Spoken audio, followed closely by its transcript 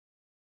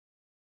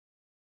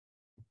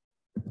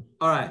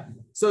All right.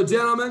 So,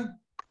 gentlemen,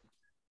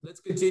 let's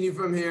continue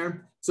from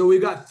here. So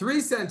we've got three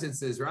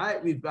sentences,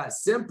 right? We've got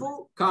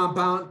simple,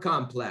 compound,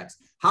 complex.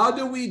 How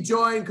do we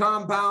join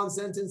compound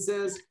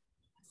sentences?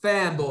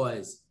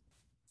 Fanboys.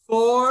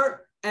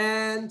 For,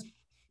 and,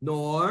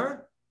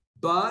 nor,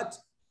 but,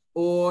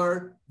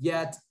 or,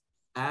 yet,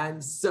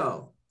 and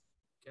so.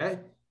 Okay.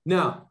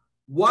 Now,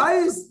 why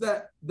is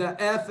the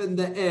F and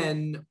the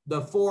N, the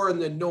for and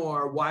the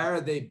nor, why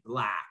are they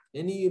black?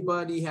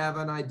 Anybody have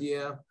an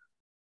idea?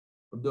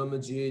 Abdul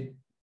Majid?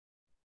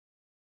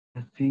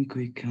 I think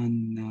we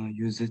can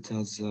use it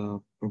as a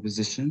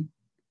preposition.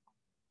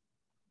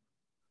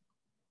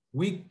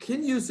 We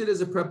can use it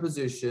as a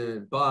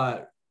preposition,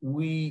 but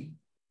we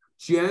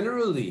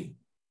generally,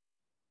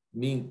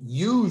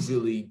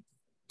 usually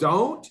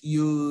don't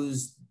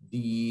use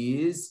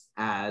these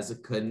as a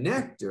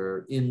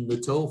connector in the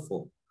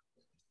TOEFL.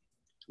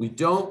 We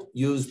don't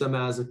use them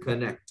as a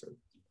connector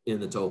in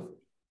the TOEFL.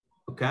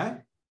 Okay?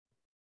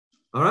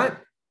 All right.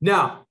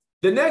 Now,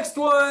 the next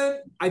one,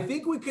 I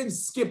think we can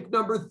skip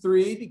number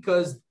 3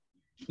 because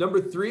number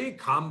 3,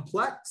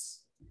 complex.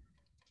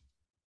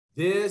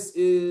 This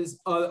is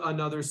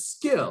another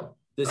skill.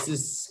 This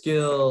is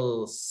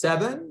skill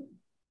 7,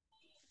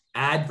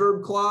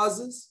 adverb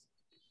clauses.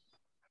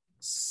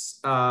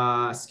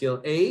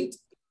 Skill 8,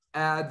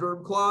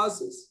 adverb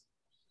clauses.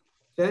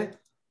 Okay.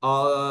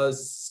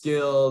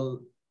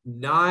 Skill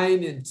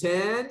 9 and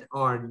 10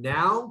 are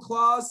noun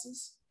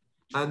clauses.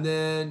 And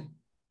then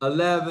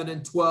 11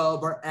 and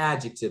 12 are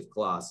adjective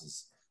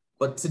clauses.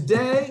 But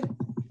today,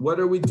 what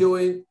are we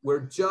doing? We're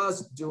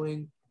just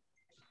doing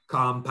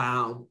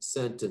compound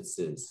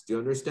sentences. Do you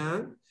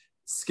understand?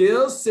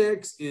 Skill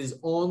 6 is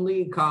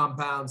only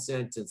compound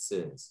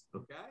sentences.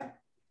 Okay?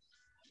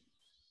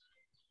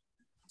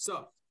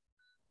 So,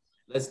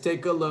 let's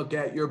take a look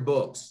at your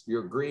books,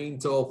 your green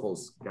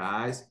TOEFLs,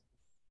 guys.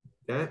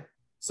 Okay?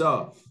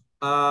 So,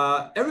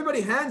 everybody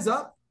hands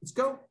up. Let's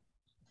go.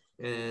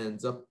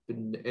 Hands up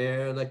in the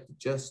air like you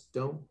just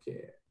don't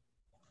care.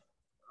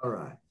 All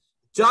right.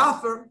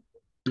 Jaffer,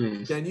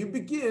 Yes. can you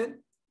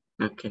begin?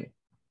 Okay.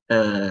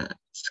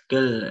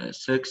 Skill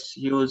 6,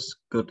 use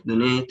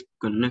coordinate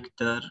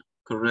connector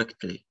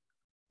correctly.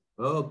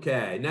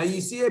 Okay. Now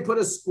you see I put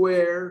a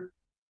square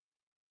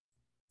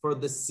for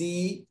the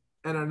C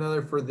and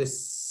another for the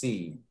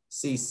C,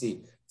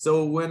 CC.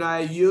 So when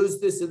I use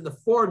this in the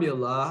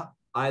formula,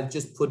 I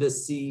just put a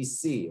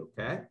CC,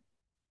 okay?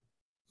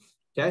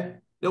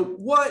 Okay. Now,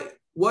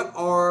 what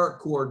are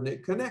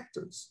coordinate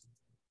connectors?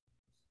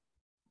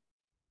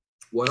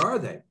 What are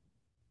they?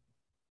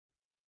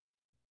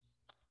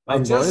 I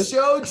just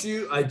showed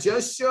you.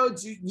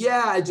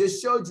 Yeah, I just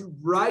showed you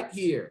right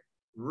here.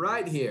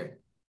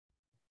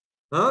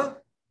 Huh?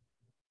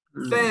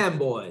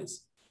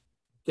 Fanboys.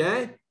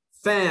 Okay?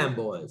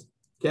 Fanboys.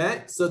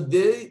 Okay? So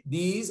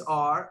these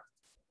are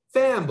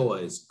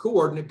fanboys,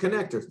 coordinate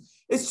connectors.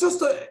 It's just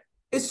a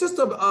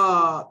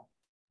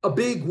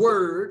big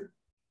word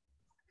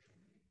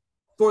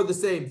for the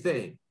same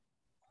thing.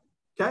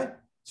 Okay?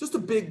 It's just a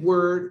big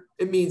word.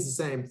 It means the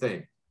same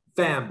thing.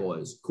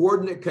 Fanboys,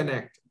 coordinate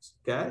connectors.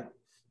 Okay?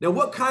 Now,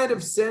 what kind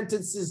of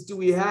sentences do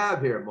we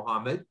have here,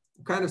 Mohammed?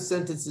 What kind of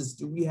sentences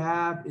do we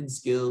have in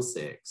skill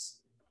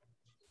 6?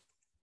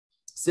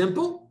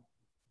 Simple?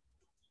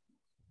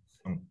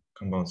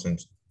 Compound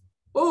sentence.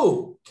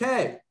 Oh,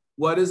 okay.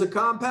 What is a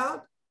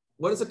compound?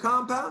 What is a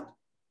compound?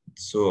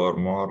 2 or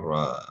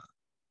more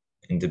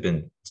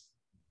independent.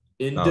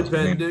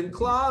 Independent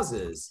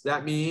clauses.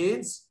 That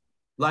means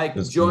like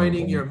Just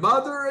joining one. your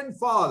mother and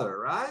father,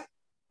 right?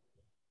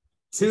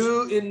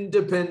 2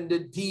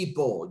 independent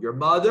people. Your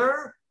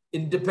mother,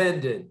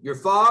 independent. Your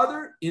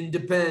father,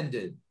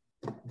 independent.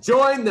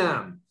 Join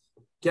them.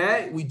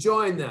 Okay? We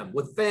join them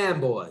with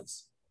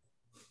fanboys.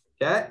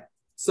 Okay?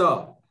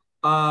 So,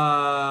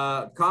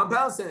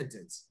 compound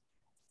sentence.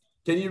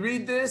 Can you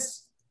read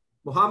this,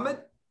 Muhammad?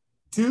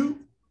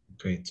 2.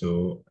 Okay,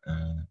 2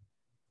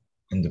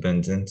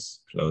 independent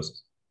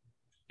clauses.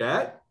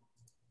 Okay.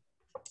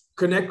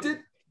 Connected.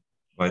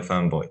 By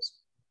fanboys.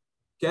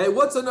 Okay.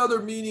 What's another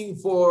meaning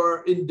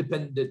for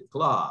independent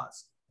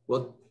clause?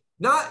 Well,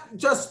 not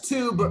just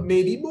 2, but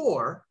maybe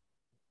more.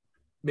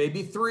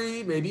 Maybe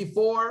 3, maybe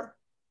 4.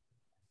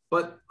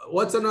 But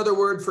what's another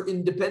word for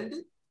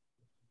independent?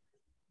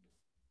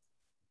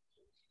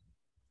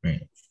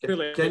 Right.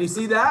 Can you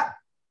see that?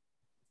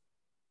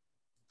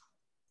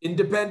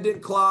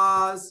 Independent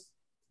clause,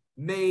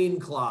 main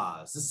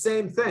clause, the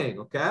same thing,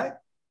 okay?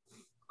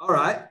 All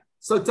right,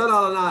 so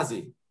Tanal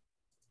Nazi.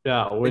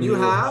 Yeah, when you you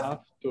have-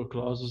 have 2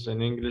 clauses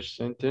in English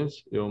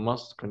sentence, you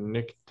must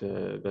connect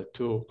the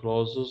 2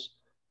 clauses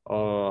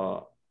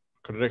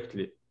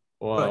correctly.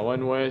 Right.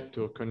 One way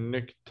to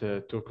connect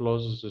 2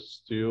 clauses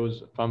is to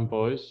use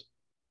fanboys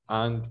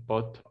and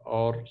but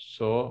or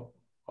so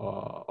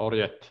or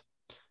yet.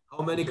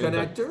 How many So that-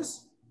 connectors?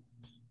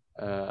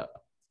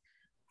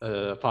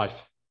 5.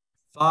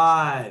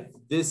 5.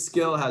 This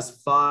skill has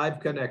 5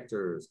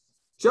 connectors.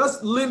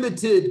 Just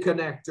limited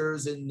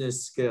connectors in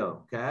this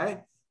skill,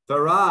 okay?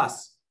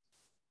 Faraz,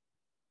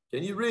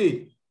 can you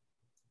read?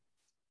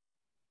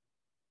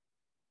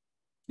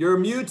 You're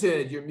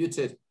muted. You're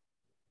muted.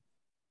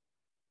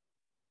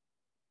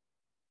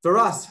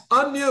 Faraz,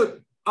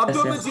 unmute.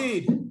 Abdul Yes, yes.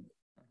 Majid.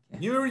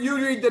 You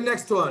read the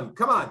next one.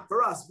 Come on,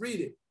 Faraz, read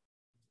it.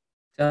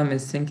 Tom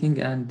is singing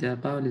and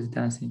Paul is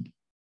dancing.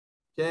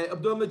 Okay,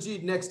 Abdul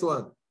Majid, next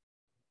one.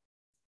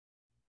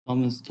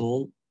 Tom is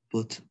tall,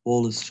 but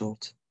Paul is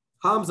short.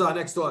 Hamza,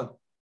 next one.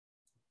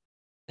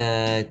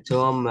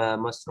 Tom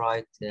must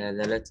write the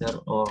letter,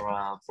 or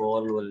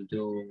Paul will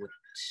do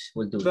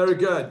it. Very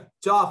good.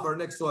 Jafar,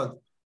 next one.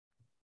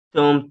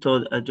 Tom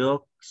told a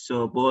joke,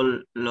 so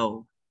Paul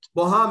laughed.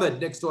 Mohammed,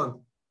 next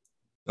one.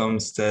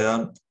 Tom's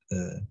tired,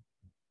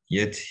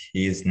 yet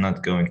he is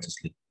not going to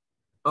sleep.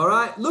 All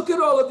right, look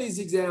at all of these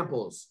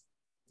examples.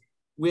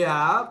 We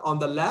have on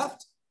the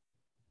left,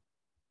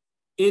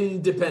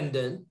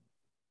 independent.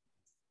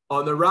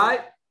 On the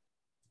right,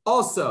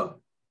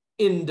 also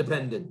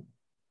independent.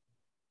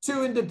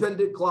 Two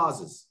independent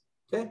clauses,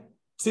 okay?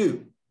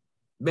 Two.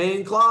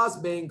 Main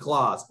clause, main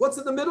clause. What's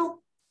in the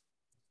middle?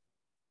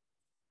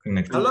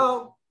 Connected.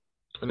 Hello?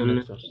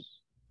 Connectors.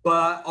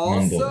 But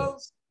also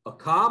Non-vowels. a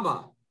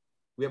comma.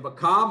 We have a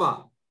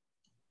comma,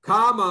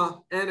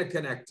 and a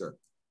connector.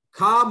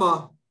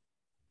 Comma,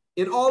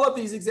 in all of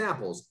these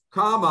examples,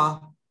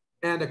 comma,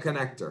 and a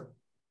connector.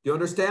 Do you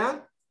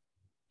understand?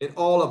 In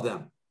all of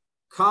them,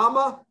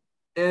 comma,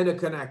 and a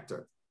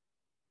connector.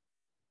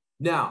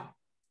 Now,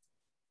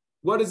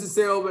 what does it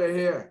say over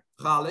here,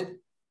 Khalid?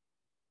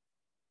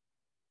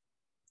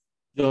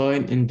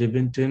 Join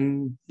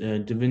independent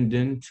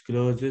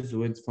clauses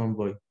with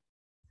fanboy.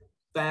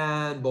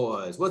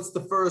 Fanboys. What's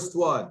the first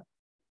one?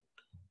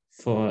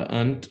 For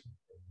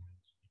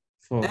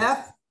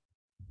F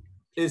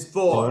is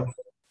for.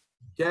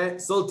 Okay,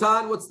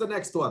 Sultan, what's the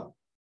next one?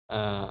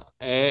 A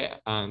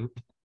and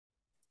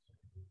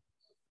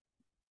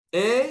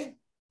A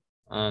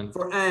and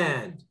for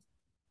and.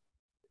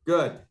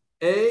 Good.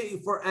 A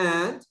for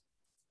and.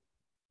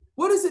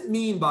 What does it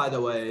mean, by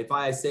the way, if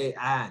I say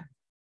and?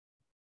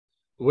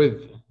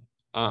 with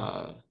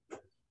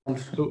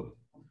Also.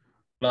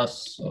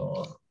 Plus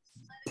or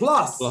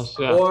Plus, Plus,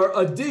 yeah. or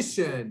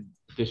addition.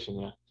 addition,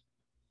 yeah.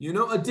 You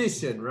know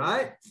addition,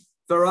 right?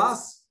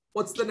 Faraz,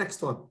 what's the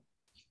next one?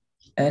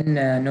 And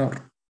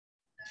Noor.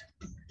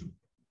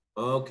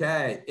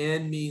 Okay,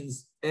 N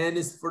means N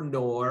is for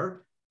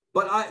nor.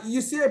 But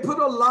you see, I put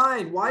a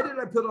line. Why did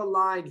I put a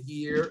line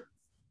here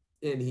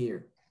in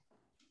here?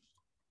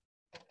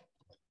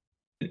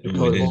 We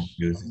didn't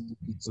use it.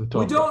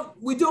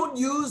 We don't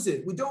use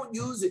it. We don't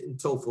use it in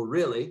TOEFL,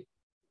 really.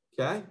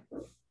 Okay.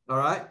 All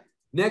right.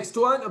 Next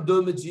one,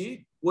 Abdul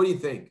Majid. What do you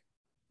think?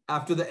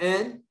 After the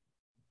N?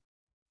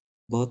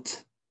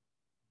 But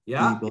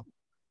Yeah. but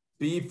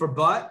B for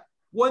but.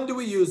 When do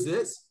we use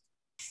this?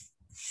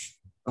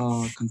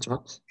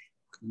 construct.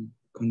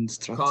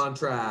 Construct.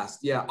 Contrast.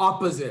 Yeah.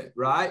 Opposite,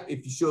 right?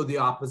 If you show the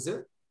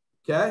opposite.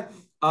 Okay.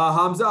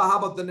 Hamza, how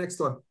about the next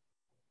one?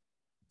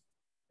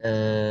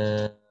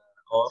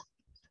 or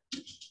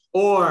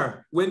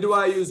Or. When do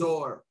I use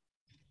or?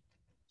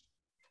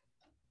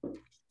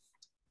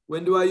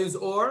 When do I use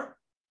or?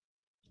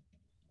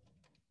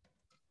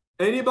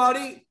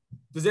 Anybody?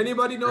 Does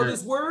anybody know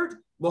this word?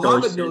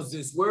 Mohammed knows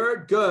this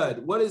word.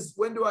 Good.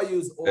 When do I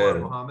use or,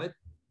 Mohammed?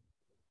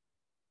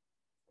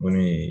 When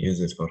we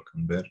use it for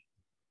compare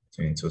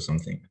between two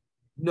something.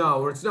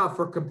 No, it's not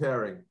for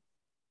comparing.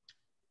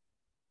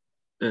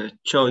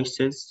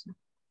 Choices.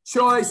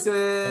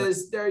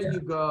 Choices. There you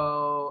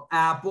go.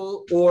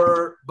 Apple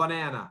or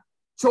banana.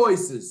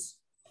 Choices.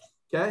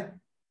 Okay.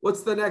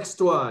 What's the next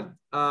one?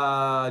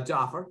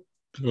 Jafar.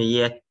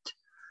 Yet.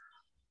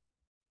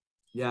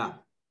 Yeah.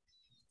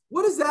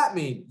 What does that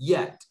mean?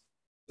 Yet.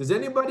 Does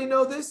anybody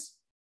know this?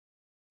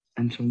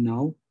 Until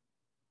now.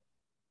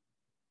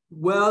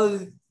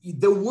 Well,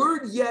 the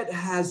word yet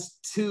has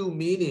two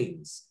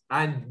meanings,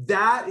 and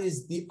that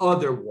is the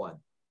other one.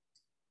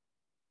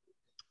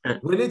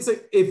 When if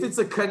it's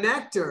a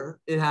connector,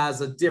 it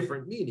has a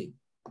different meaning.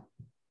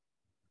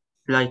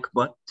 Like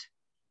what?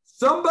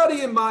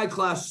 Somebody in my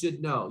class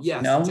should know.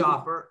 Yes, No.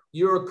 Jafar,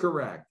 you're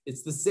correct.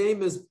 It's the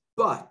same as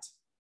but.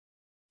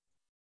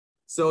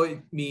 So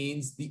it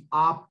means the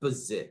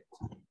opposite.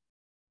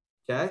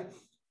 Okay.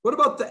 What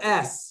about the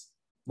S,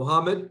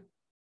 Mohammed?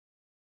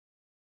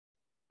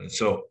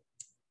 So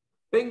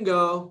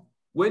Bingo.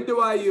 When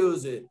do I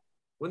use it?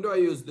 When do I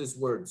use this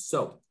word?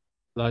 So.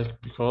 Like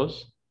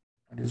because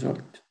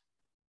Result.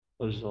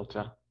 result,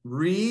 yeah.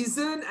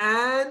 Reason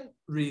and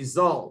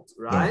result,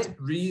 right? Right.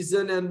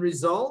 Reason and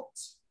result.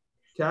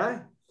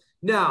 Okay.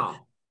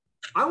 Now,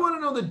 I want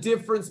to know the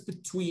difference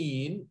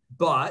between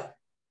but.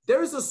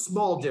 There's a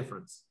small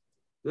difference.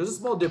 There's a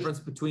small difference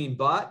between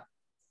but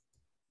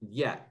and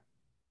yet.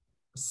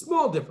 A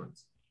small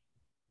difference.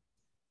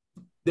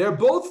 They're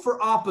both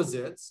for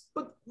opposites,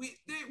 but we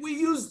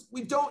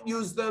don't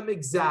use them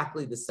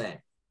exactly the same.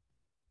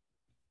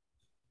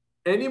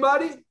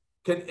 Anybody?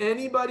 Can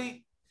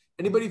anybody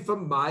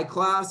from my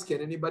class,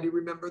 can anybody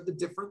remember the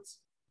difference?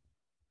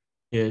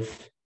 Yes.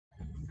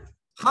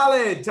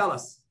 Khalid, tell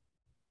us.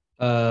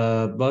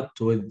 But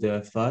with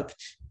the fact.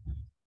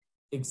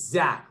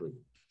 Exactly.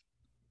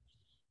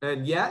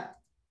 And yet?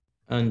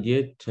 And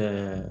yet,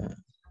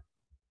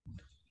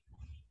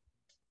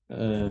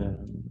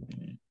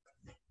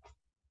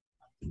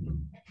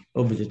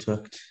 opposite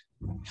fact.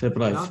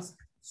 Surprise. Not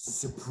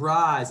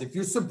surprise. If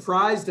you're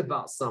surprised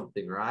about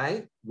something,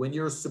 right? When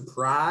you're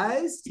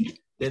surprised,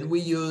 then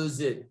we use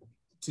it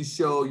to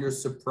show you're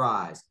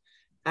surprised.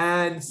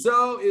 And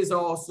so is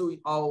also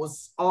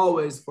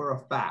always for a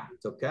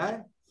fact, okay?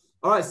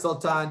 All right,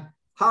 Sultan,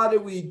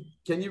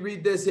 can you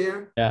read this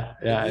here?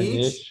 Yeah.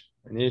 Each?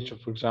 In each of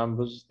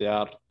examples, there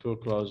are two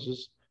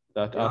clauses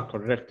that are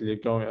correctly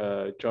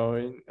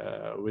joined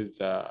with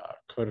a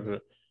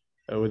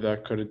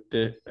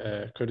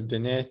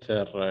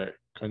coordinator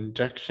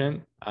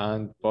conjunction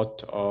and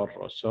but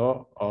or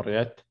so or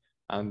yet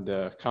and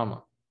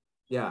comma.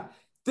 Yeah,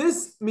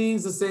 this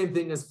means the same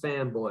thing as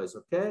fanboys,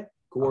 okay?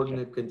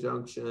 Coordinate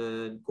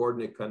conjunction,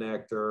 coordinate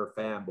connector,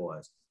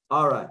 fanboys.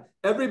 All right,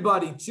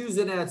 everybody choose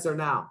an answer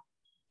now.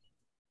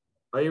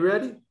 Are you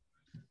ready?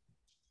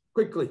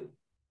 Quickly,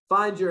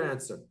 find your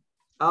answer.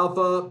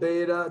 Alpha,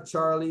 beta,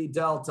 Charlie,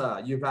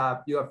 delta. You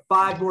have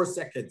 5 more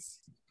seconds.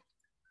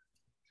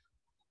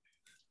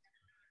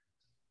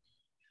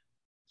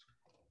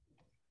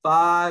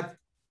 5,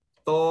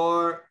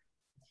 4,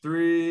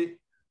 3,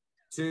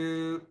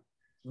 2,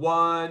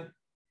 1.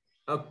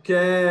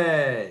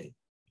 Okay.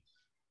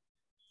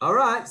 All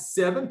right.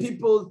 7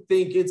 people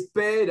think it's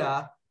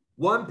beta.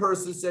 1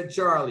 person said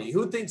Charlie.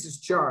 Who thinks it's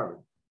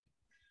Charlie?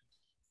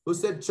 Who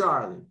said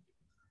Charlie?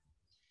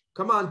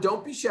 Come on.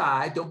 Don't be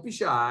shy. Don't be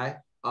shy.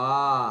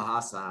 Ah,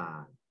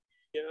 Hassan.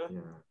 Yeah.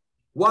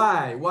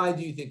 Why? Why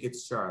do you think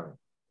it's Charlie?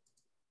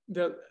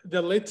 The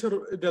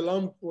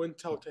lamp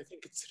went out. I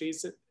think it's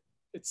reason.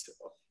 It's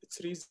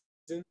reason.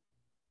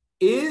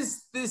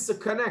 Is this a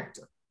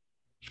connector?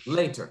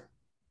 Later.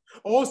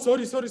 Oh,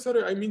 sorry.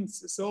 I mean,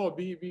 so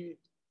B.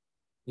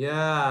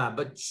 Yeah,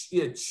 but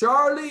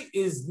Charlie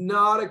is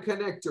not a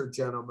connector,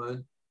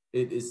 gentlemen.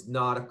 It is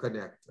not a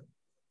connector.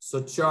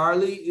 So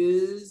Charlie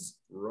is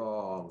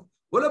wrong.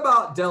 What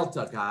about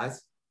delta,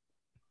 guys?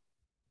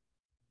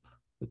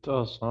 It's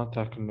also not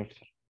a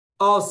connector.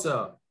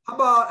 Also, how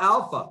about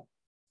alpha?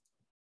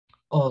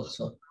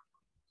 Also.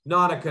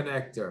 Not a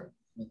connector.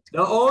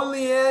 The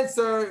only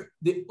answer,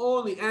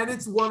 and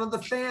it's one of the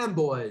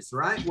fanboys,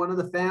 right? One of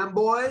the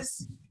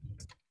fanboys.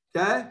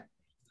 Okay.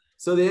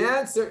 So the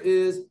answer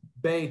is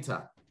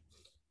beta.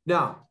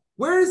 Now,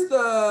 where's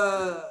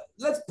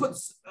let's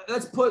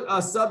put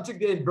a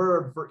subject and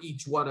verb for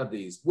each one of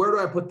these. Where do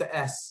I put the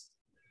S?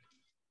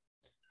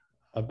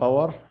 A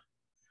power?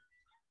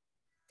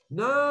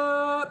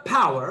 Not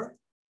power,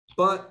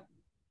 but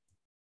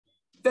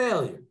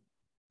failure.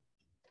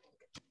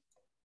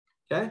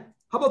 Okay.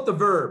 How about the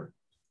verb?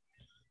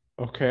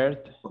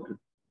 Occurred.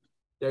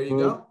 There you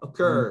go.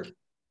 Occurred.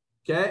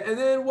 Okay. And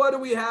then what do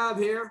we have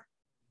here?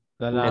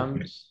 The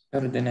lamps.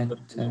 Coordinate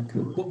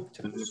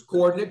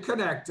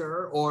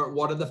connector, or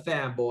one of the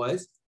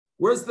fanboys.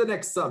 Where's the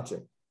next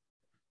subject?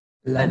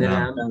 And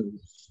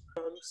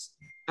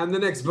the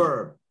next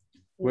verb?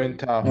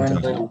 Went out.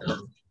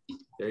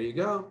 There you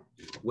go.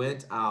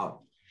 Went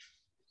out.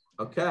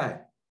 Okay.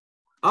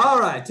 All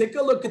right. Take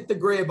a look at the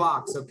gray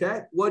box.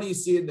 Okay. What do you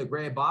see in the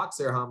gray box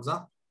there,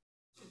 Hamza?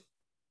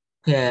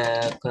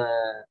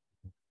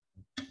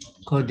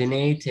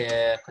 Coordinate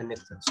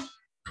connectors.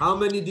 How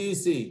many do you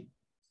see?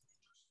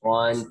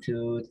 1,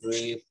 2,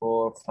 3,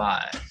 4,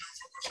 5.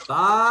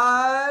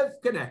 5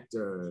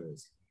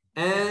 connectors.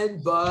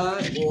 And,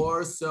 but,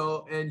 or,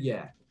 so, and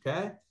yet.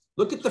 Okay.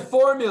 Look at the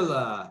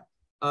formula.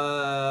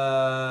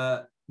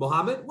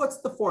 Mohammed, what's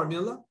the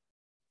formula?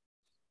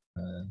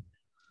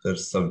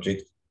 First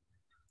subject.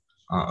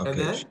 Okay. And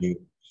then?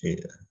 She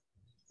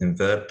in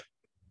verb,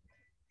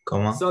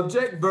 comma.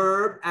 Subject,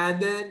 verb,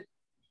 and then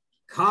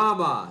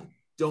comma.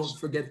 Don't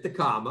forget the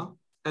comma.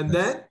 And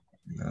then?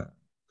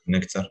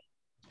 Connector.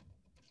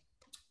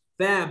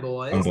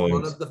 Fanboys,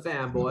 one of the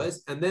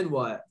fanboys. And then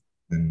what?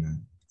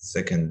 And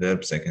second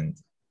verb, second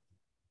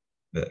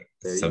verb.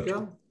 There subject. you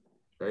go.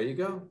 There you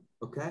go.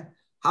 Okay.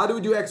 How do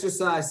we do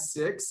exercise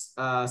 6,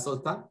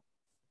 Sultan?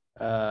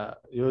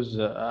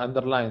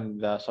 Underline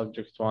the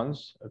subject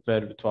once,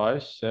 verb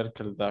twice,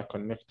 circle the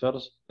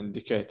connectors,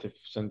 indicate if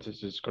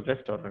sentence is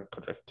correct or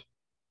incorrect.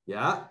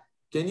 Yeah.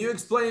 Can you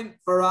explain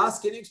for us?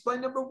 Can you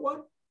explain number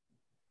 1?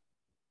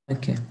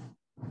 Okay.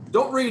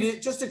 Don't read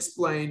it. Just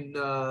explain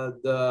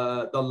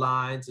the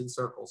lines and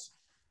circles.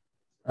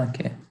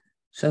 Okay.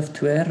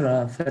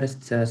 Software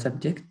first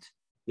subject.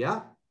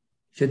 Yeah.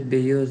 Should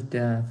be used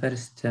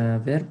first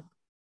verb.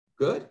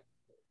 Good.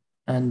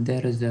 And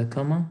there is a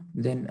comma.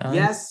 Then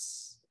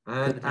yes.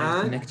 And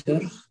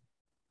connectors.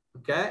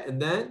 Okay.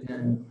 And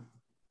then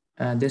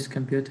this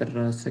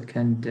computer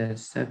second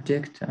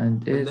subject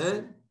and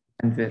is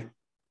and verb.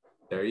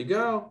 There you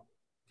go.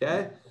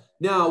 Okay.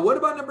 Now, what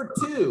about number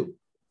 2?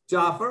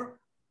 Jafar,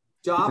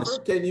 yes.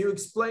 Can you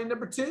explain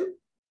number 2?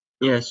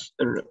 Yes,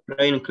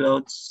 rain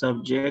clouds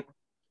subject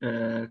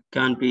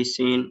can be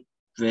seen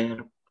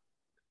verb,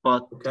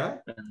 but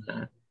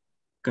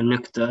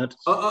connectors.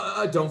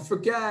 Don't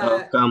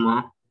forget.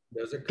 Comma.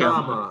 There's a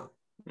comma.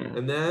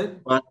 And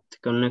then? But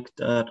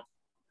connector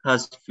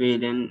has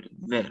feeling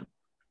verb.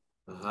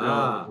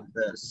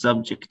 The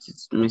subject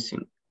is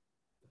missing.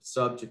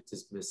 Subject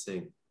is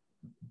missing.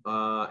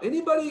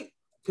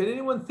 Can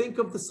anyone think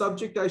of the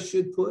subject I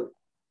should put?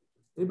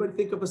 Anybody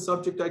think of a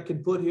subject I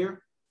can put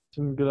here?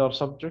 Singular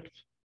subject.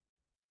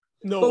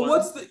 No. But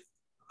what's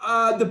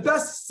the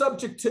best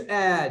subject to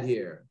add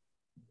here?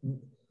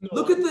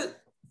 No.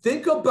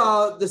 Think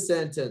about the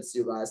sentence,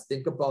 you guys.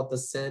 Think about the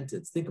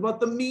sentence. Think about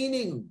the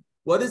meaning.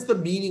 What is the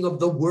meaning of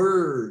the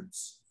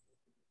words?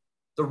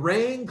 The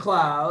rain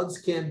clouds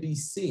can be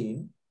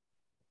seen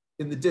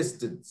in the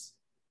distance.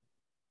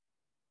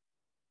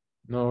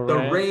 No the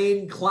rain.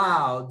 rain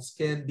clouds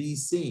can be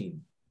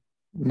seen.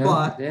 No,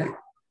 but there.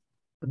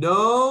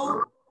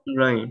 No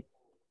Rain.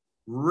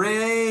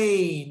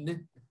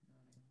 rain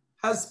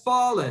has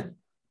fallen.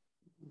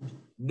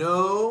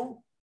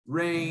 No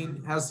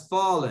rain has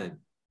fallen.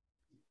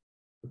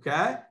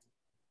 Okay?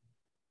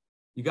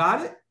 You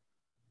got it?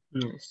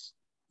 Yes.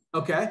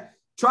 Okay.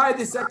 Try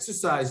this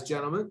exercise,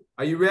 gentlemen.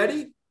 Are you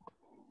ready?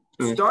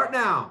 Yes. Start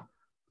now.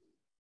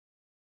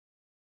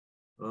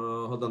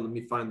 Hold on. Let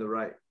me find the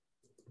right.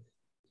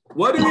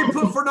 What do we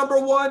put for number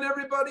one,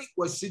 everybody?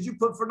 What should you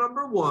put for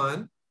number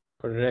one?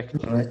 Correct.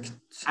 Correct.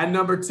 And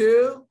number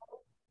two?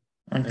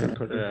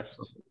 Incorrect.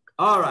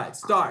 All right,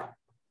 start.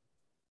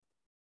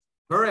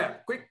 Hurry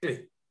up,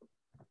 quickly.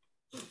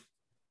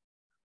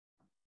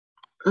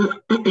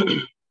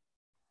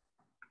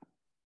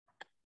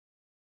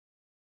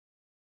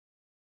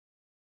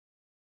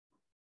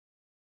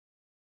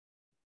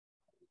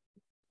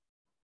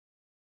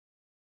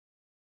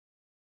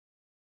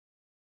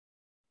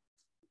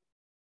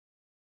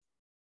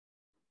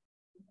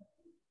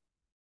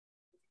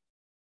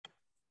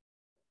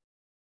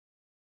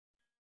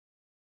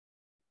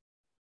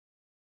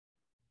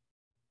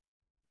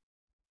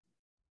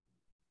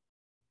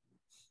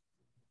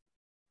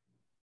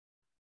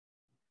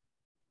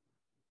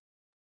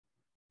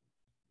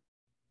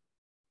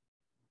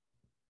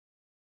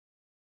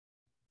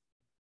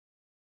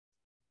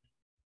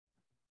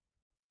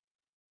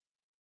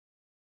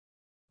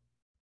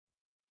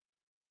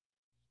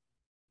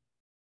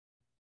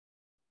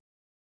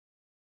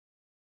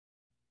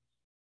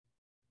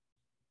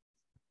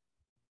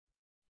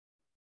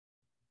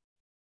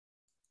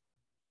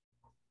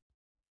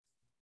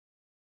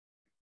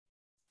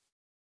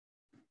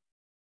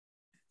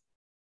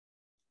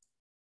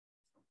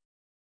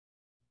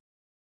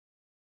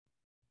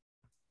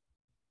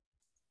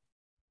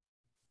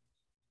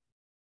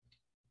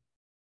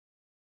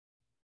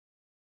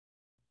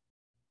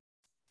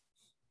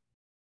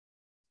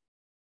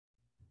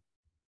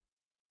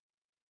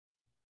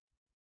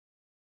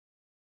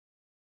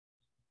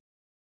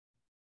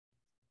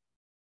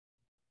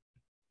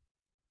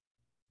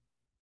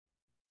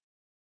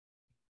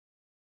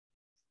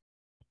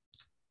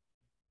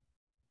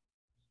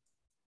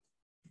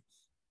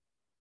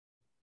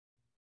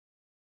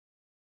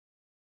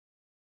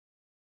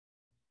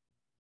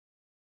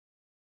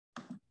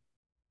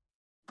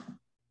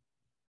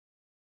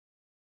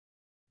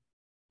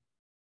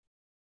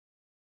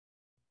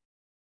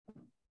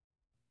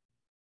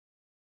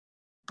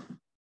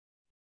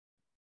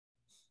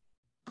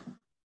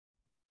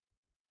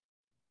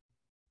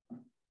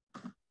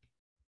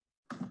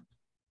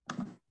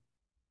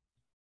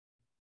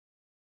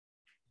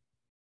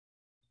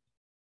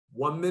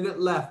 One minute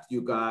left,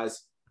 you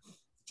guys.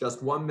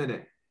 Just 1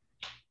 minute.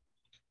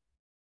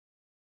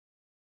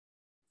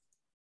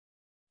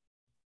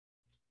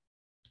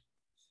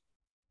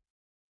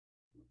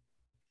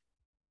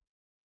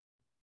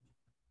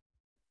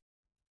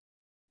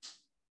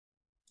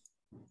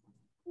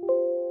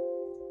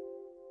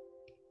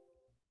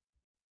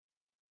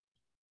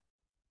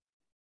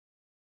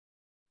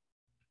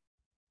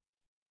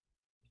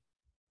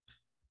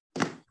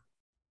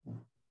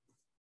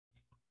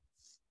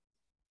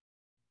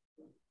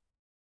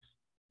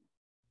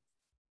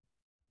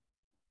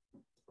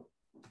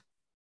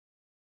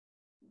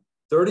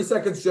 Thirty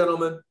seconds,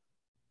 gentlemen.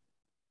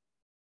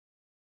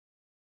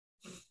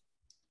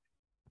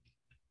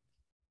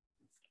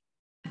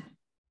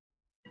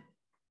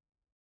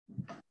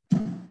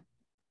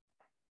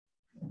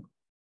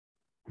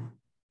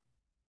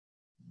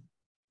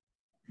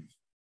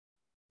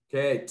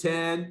 Okay,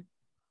 10,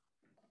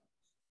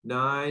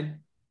 9,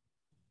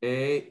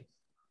 8,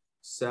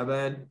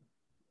 7,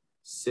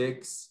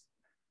 6,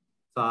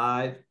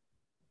 5,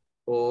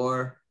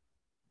 4,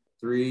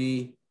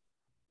 3,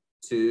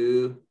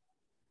 2,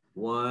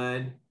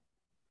 1.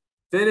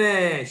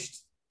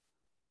 Finished.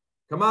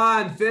 Come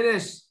on,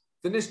 finish.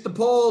 Finish the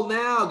poll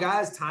now,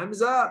 guys. Time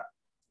is up.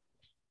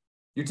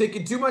 You're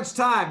taking too much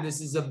time. This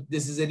is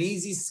an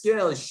easy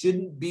skill. It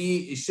shouldn't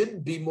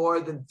be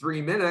more than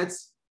 3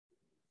 minutes.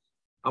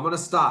 I'm going to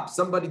stop.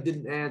 Somebody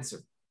didn't answer.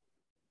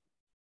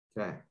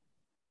 Okay.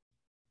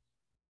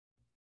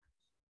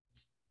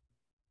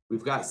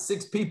 We've got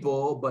 6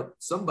 people, but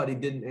somebody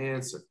didn't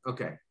answer.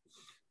 Okay.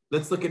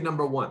 Let's look at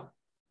number 1.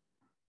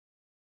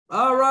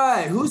 All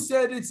right. Who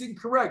said it's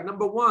incorrect?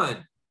 Number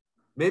 1.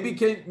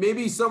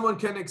 Maybe someone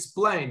can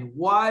explain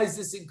why is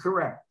this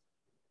incorrect?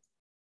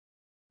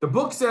 The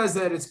book says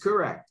that it's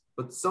correct,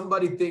 but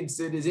somebody thinks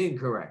it is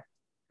incorrect.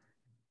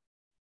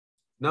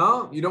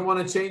 No, you don't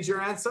want to change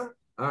your answer?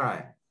 All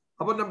right.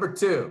 How about number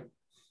 2?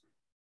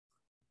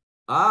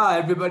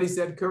 Everybody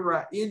said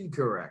correct,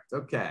 incorrect.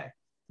 Okay.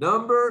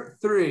 Number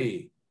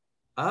 3.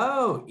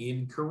 Oh,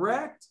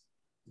 incorrect.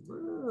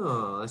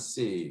 Oh, let's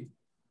see.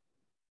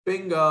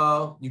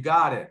 Bingo. You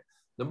got it.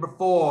 Number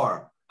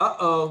 4.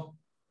 Uh-oh.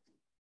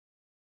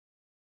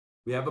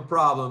 We have a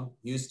problem.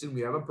 Houston,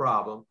 we have a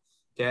problem.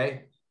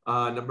 Okay.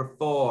 Number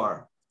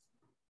 4.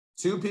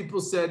 2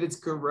 people said it's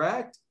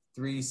correct.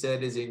 3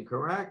 said is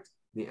incorrect.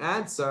 The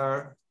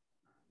answer,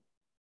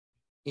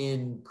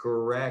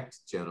 incorrect,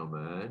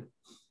 gentlemen.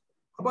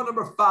 How about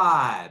number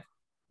 5?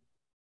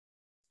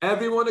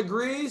 Everyone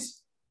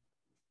agrees?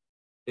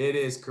 It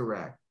is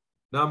correct.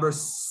 Number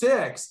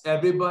 6,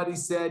 everybody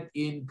said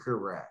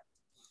incorrect.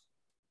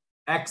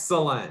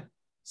 Excellent.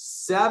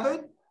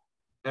 7,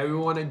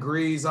 everyone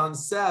agrees on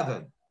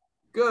 7.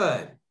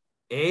 Good.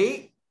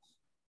 8,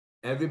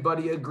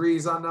 everybody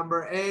agrees on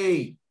number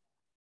 8.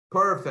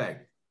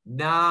 Perfect.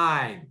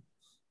 9,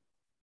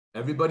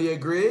 everybody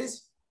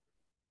agrees?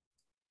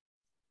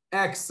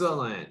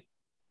 Excellent.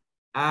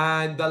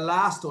 And the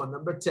last one,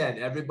 number 10,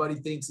 everybody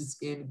thinks it's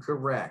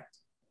incorrect.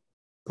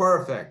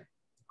 Perfect.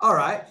 All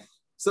right.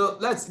 So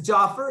let's,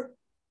 Jaffer,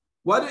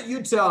 why don't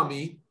you tell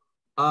me,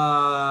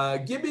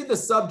 give me the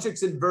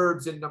subjects and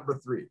verbs in number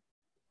 3.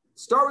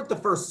 Start with the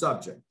first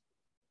subject.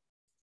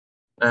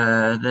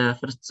 The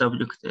first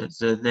subject is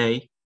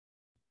they.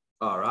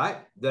 All right.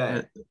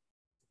 They.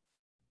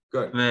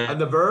 Good. They And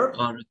the verb?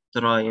 are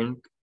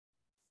trying.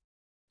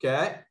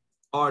 Okay.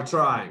 Are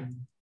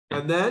trying.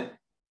 And then?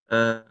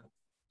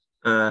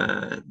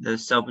 The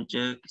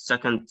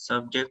second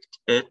subject,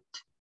 it.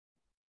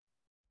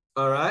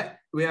 All right.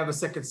 We have a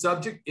second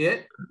subject,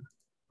 it.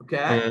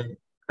 Okay.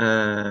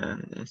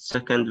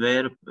 Second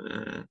verb,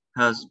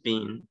 has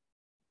been.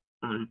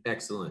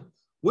 Excellent.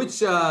 Which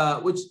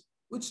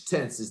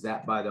tense is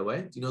that, by the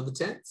way? Do you know the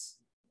tense?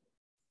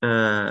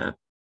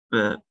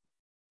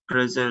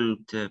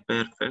 Present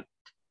perfect.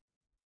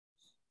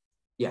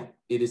 Yeah,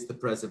 it is the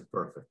present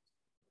perfect.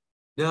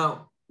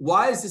 Now,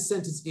 why is this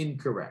sentence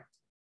incorrect?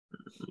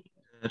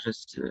 There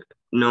is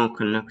no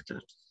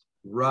connector.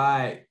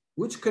 Right.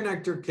 Which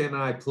connector can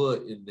I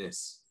put in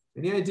this?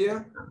 Any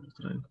idea?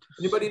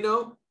 Anybody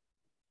know?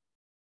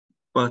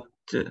 But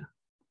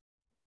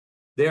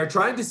they are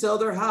trying to sell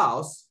their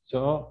house.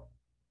 So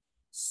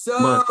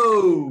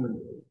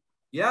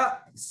yeah,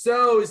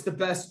 so is the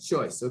best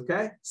choice,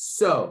 okay?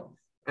 So,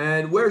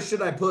 and where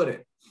should I put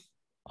it?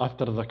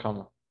 after the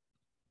comma.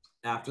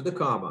 After the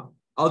comma.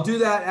 I'll do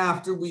that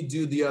after we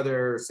do the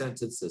other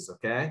sentences,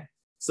 okay?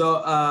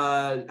 So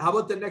how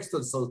about the next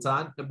one,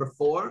 Sultan? Number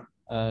 4?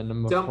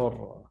 Number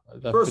 4.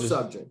 The first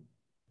subject.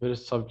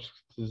 First subject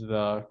is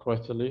the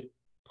quality.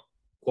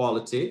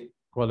 Quality.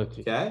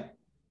 Okay.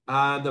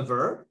 And the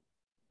verb?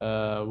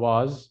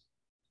 Was.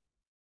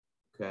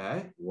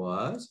 Okay.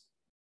 Was.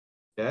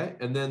 Okay.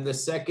 And then the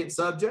second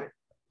subject?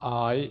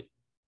 I.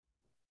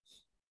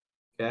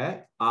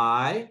 Okay.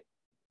 I.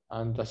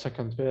 And the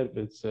second verb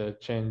is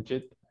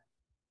changed.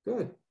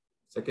 Good.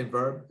 Second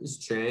verb is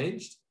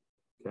changed.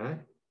 Okay.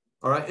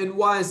 All right. And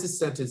why is this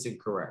sentence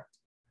incorrect?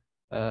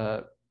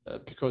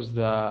 Because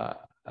the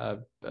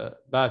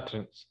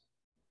patterns.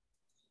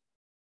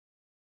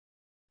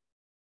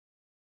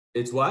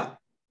 It's what?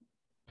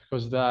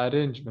 Because the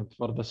arrangement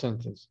for the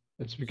sentence.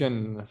 It's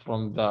begin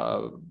from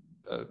the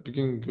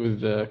beginning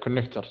with the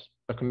connectors.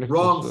 The connectors.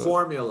 Wrong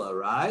formula,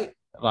 right?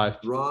 Right.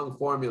 Wrong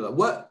formula.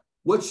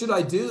 What should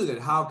I do then?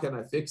 How can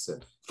I fix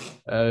it?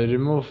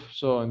 Remove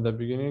so in the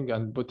beginning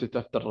and put it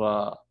after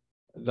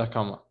the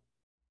comma.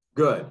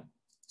 Good.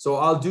 So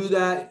I'll do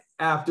that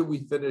after we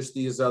finish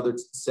these other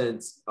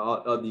sentences.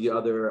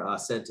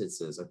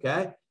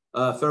 Okay.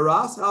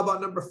 Faraz, how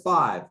about number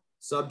 5?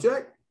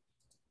 Subject.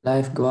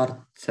 Lifeguard,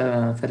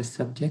 first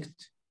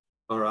subject.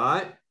 All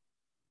right.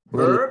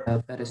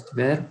 Verb. First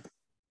verb.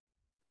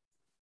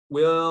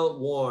 Will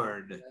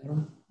warn.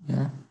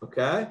 Yeah.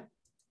 Okay.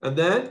 And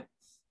then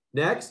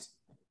next.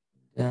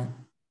 Yeah.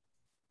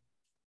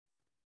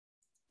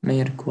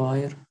 May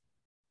require.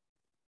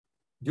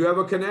 Do you have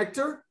a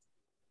connector?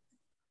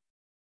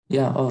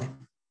 Yeah, or.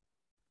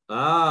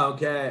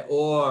 Okay.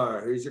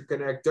 Or here's your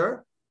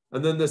connector.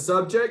 And then the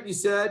subject, you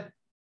said?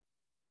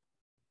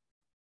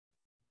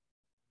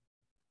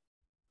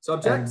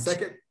 Subject,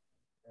 second.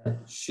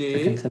 She.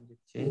 Second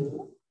subject, she.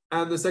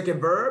 And the second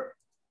verb?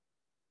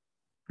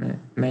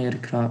 May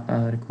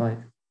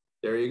require.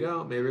 There you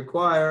go. May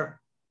require.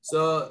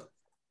 So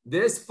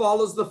this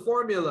follows the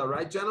formula,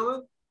 right,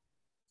 gentlemen?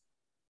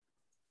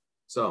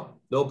 So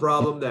no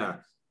problem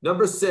there.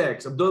 Number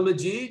 6, Abdul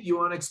Majid, you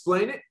want to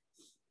explain it?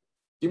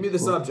 Give me the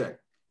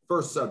subject.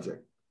 First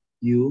subject.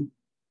 You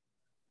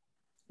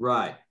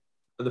Right.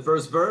 And the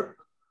first verb?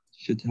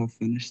 should have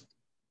finished.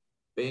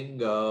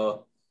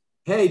 Bingo.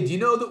 Hey, do you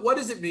know that? What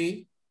does it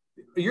mean?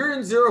 You're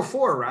in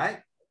 04,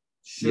 right?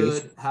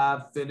 Should Yes.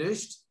 have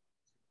finished.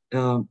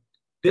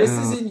 This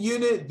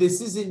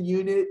is in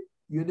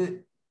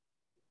unit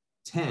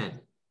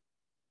 10.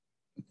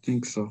 I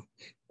think so.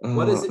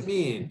 What does it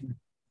mean?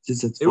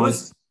 This It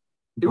was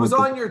advice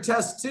about on your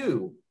test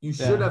too. You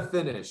should Yeah. have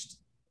finished.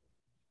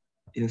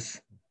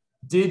 yes.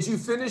 Did you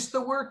finish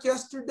the work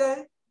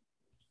yesterday?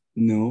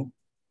 No.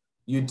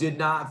 You did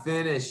not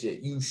finish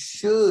it. You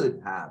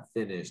should have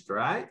finished,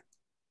 right?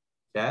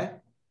 Okay.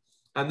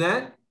 And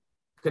then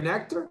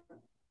connector.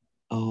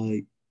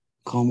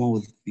 Comma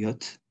with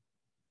yet.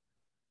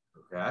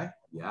 Okay.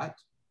 Yet.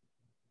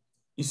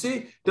 You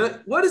see,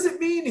 what does it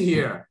mean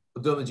here?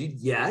 Abdul Majid?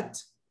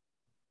 Yet.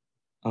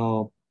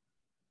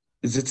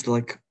 Is it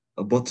like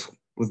a but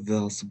with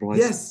the surprise?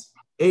 Yes,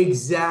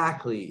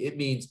 exactly. It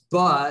means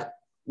but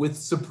with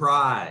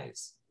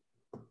surprise.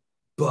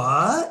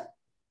 But,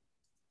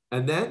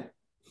 and then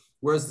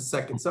where's the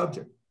second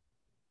subject?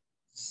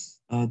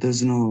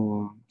 There's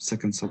no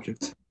second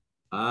subject.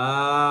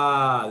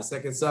 The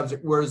second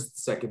subject. Where's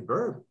the second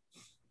verb?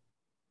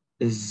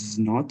 Is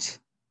not.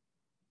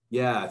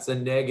 Yeah, it's a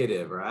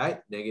negative,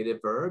 right? Negative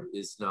verb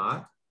is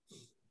not.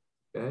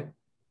 Okay.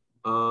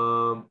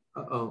 I'm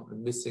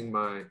missing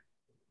my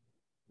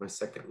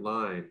second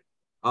line.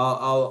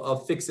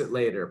 I'll fix it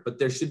later, but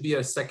there should be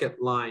a second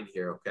line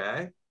here,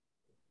 okay?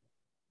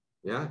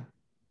 Yeah.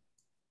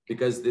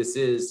 Because this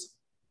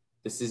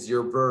is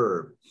your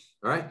verb.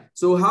 All right.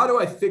 So how do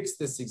I fix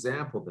this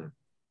example then?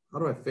 How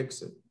do I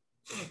fix it?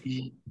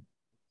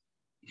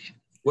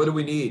 What do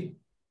we need?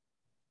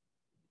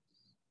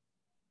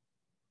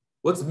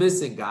 What's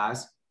missing,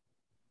 guys?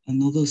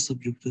 Another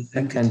subject, I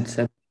think. Second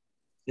subject.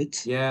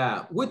 It.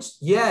 Yeah.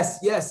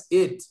 Yes,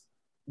 it.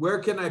 Where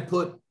can I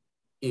put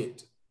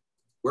it?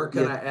 Where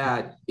can I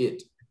add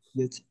it?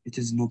 Yet it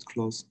is not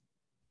close.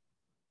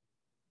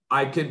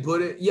 I can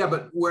put it. Yeah,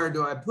 but where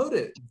do I put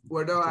it?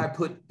 Where do I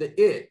put the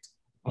it?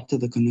 After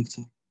the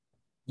connector.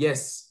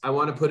 Yes, I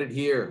want to put it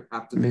here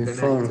after the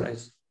Before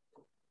connector.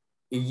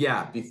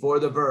 Yeah, before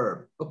the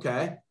verb.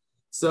 Okay.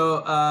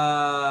 So,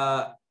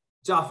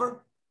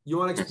 Jafar, you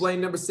want to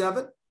explain number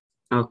 7?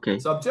 Okay.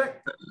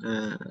 Subject?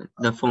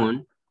 The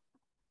phone.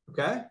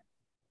 Okay.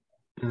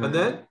 And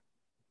then?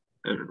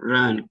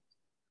 Rang.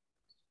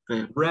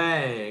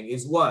 Rang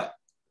is what?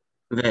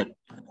 Verb.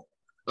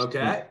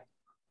 Okay.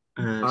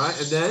 All right.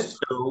 And then?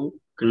 So,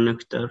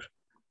 connector.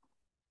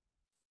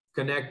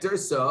 Connector.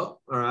 So,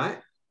 all right.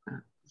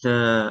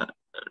 The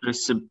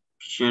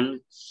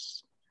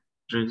receptionist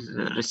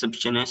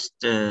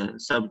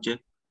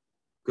subject.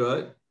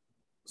 Good.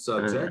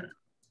 Subject.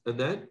 And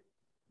then?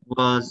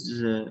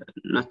 Was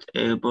not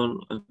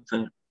able.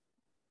 Verb.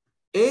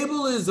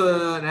 Able is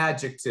an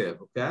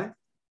adjective, okay?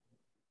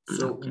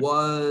 So Okay.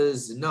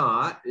 was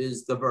not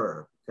is the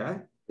verb,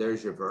 okay?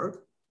 There's your verb.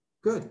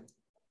 Good.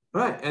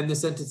 All right, and the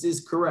sentence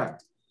is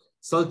correct.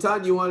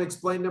 Sultan, you want to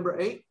explain number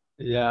 8?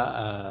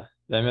 Yeah,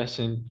 the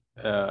missing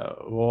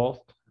word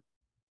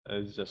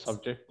is the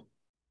subject.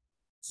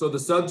 So the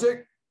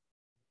subject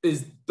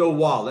is the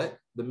wallet,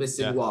 the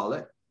missing Yeah.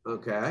 wallet,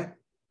 okay?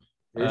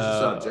 Here's your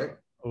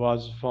subject.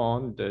 Was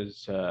found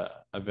is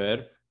a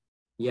verb.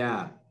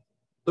 Yeah.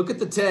 Look at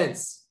the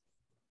tense.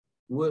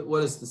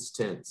 What is this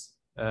tense?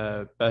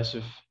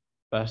 Passive,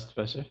 past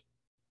passive.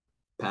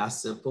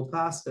 Past simple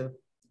passive.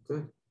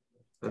 Good.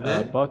 And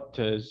then? But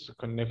is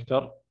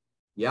connector.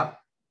 Yep.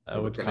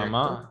 With Connector.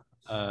 comma.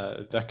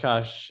 The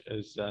cash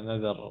is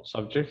another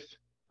subject,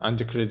 and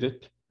the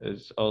credit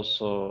is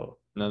also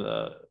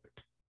another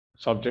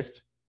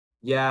subject.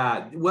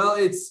 Yeah. Well,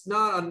 it's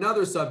not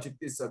another subject.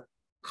 It's a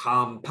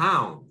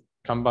compound.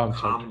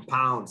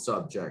 Compound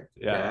subject.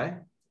 Yeah. Okay.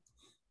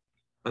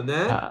 And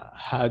then?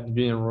 Had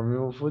been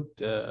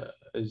removed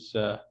is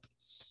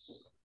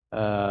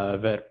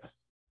verb.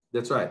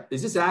 That's right.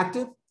 Is this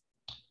active?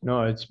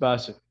 No, it's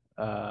passive.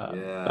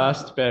 Yeah.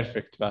 Past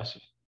perfect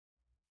passive.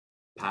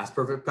 Past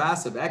perfect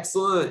passive.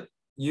 Excellent.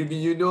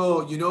 You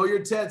know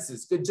your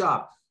tenses. Good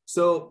job.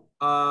 So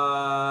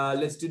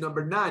let's do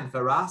number 9,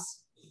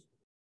 Faraz.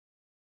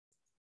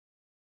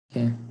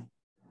 Okay.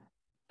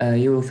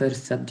 Your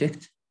first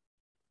subject.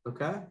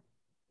 Okay.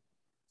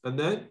 And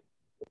then?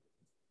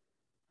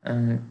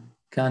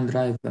 Can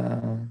drive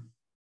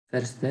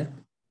first verb.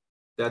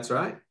 That's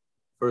right.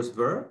 First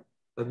verb.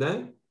 And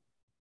then?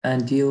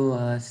 And you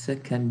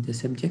second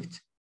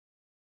subject.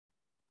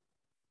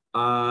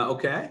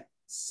 Okay.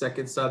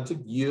 Second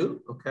subject,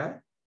 you. Okay.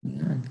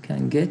 And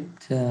can get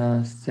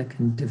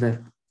second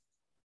verb.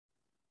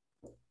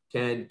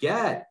 Can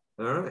get.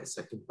 All right.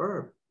 Second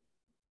verb.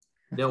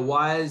 Now,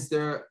 why is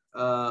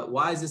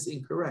this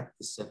incorrect,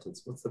 this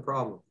sentence? What's the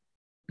problem?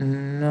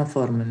 No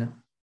formula.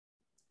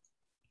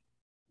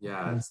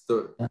 Yeah, it's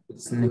the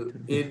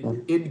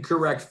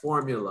incorrect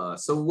formula.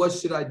 So what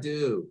should I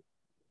do?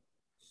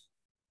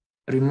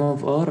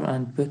 Remove or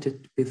and put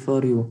it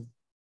before you.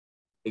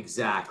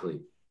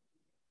 Exactly.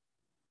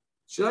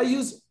 Should I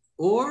use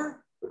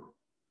or?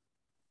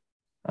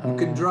 You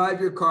can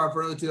drive your car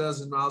for another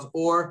 2,000 miles,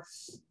 or,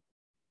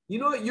 you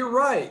know what, you're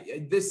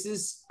right. This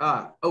is,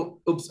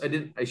 oops,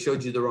 I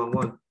showed you the wrong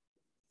one.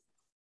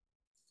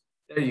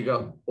 There you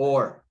go,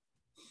 or.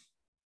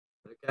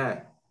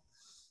 Okay.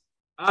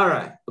 All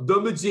right,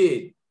 Abdul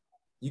Majid,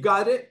 you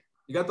got it?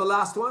 You got the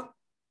last one?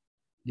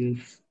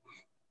 Yes.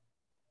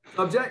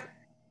 Subject?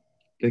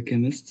 The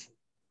chemist.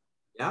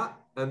 Yeah,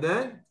 and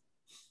then?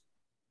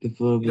 The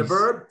verb, The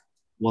verb?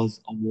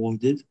 Was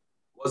awarded.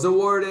 Was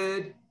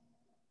awarded.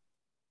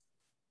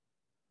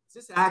 Is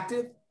this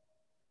active?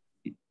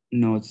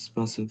 No, it's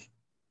passive.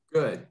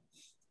 Good.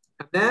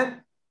 And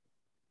then?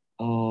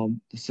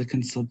 The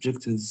second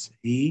subject is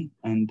he,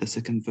 and the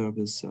second verb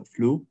is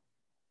flew.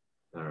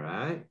 All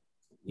right.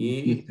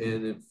 He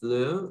and it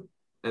flew.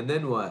 And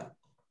then what?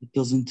 It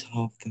doesn't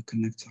have the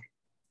connector.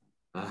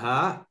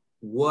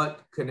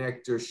 What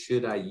connector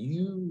should I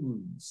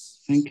use?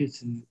 I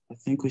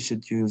think we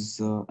should use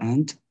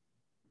and.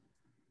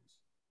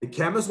 The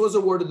chemist was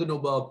awarded the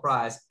Nobel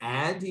Prize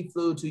and he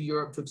flew to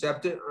Europe to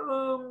accept it.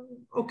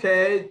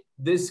 Okay,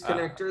 this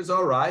connector is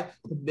all right.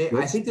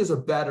 I think there's a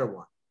better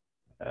one.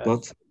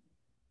 But?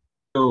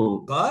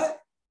 But?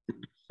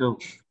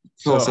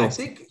 I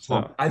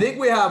think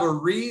we have a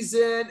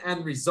reason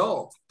and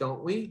result,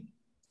 don't we?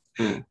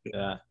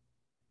 Yeah.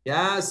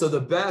 Yeah, so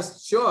the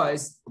best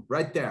choice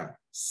right there.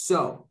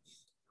 So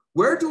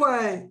where do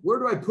I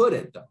put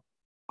it though?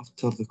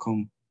 After the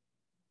comma.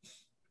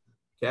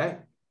 Okay.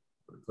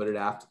 Put it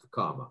after the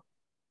comma.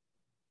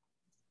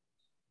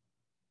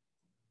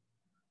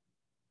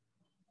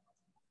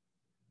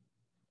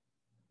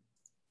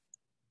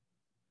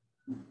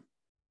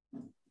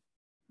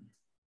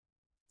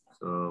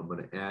 So I'm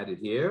going to add it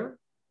here.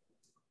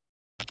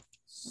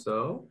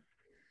 So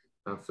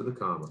after the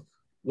comma.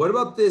 What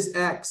about this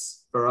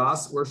X for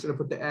us? Where should I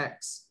put the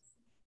X?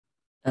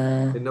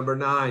 In number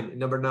 9. In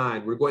number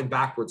 9. We're going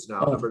backwards now.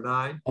 Number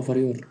 9. Over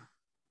your.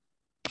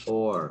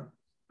 Or.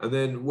 And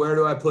then where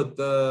do I put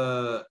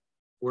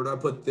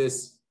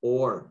this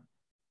or?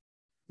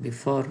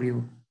 Before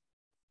you.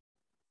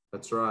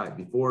 That's right.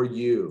 Before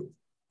you.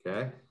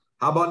 Okay.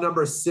 How about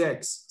number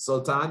 6,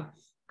 Sultan?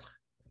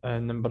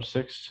 Number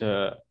 6,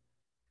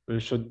 we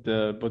should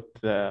put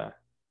the.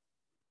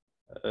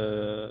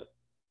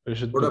 We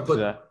should put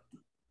the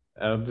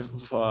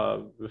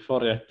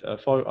before yet,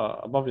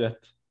 above yet.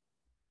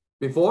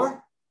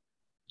 Before?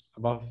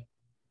 Above.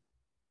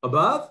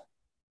 Above?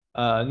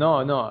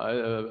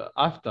 No,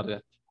 after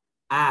yet.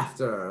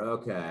 After.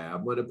 Okay,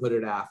 I'm going to put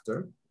it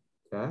after.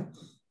 Okay.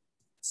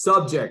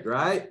 Subject,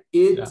 right?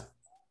 It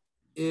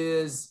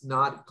is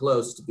not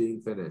close to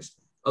being finished.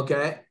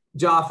 Okay.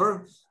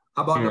 Jaffer,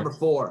 how about number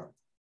 4?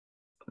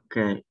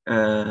 Okay.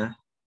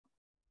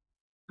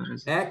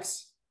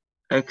 X?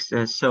 X,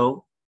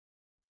 so.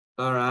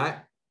 All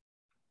right.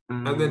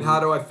 And then how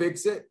do I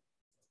fix it?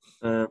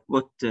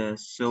 Put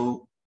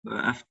so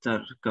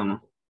after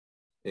comma.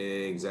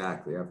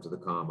 Exactly, after the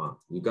comma.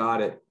 You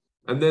got it.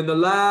 And then the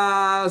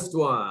last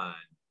one.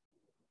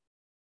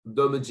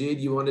 Abdul Majid,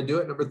 you want to do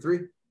it? Number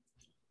 3?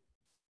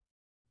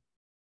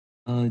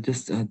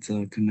 Just add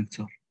the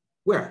connector.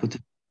 Where? Put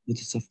it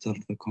after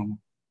the comma.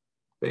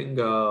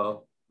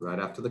 Bingo. Right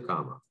after the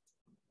comma.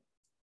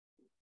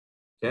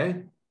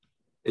 Okay.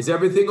 Is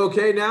everything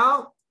okay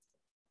now?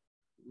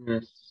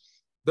 Yes.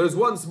 There's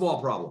one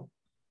small problem.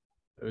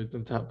 We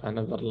don't have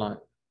another line.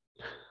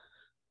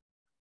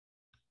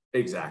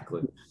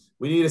 Exactly.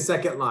 We need a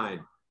second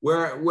line.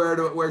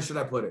 Where should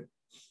I put it?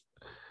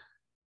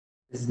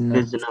 Is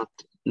not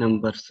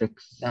number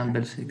 6.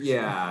 Number 6.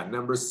 Yeah,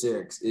 number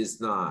 6 is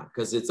not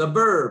because it's a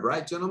verb,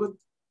 right, gentlemen?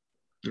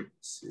 Let's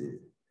see.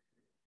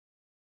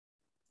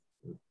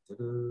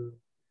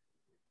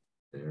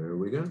 There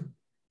we go.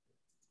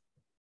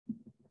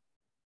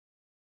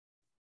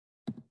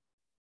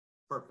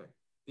 Perfect.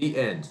 The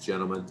end,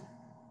 gentlemen.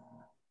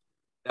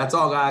 That's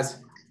all, guys.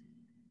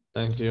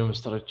 Thank you,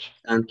 Mr. Rich.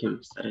 Thank you,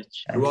 Mr.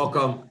 Rich. You're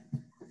welcome.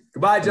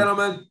 Goodbye,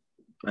 gentlemen.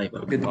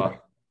 Bye-bye. Goodbye.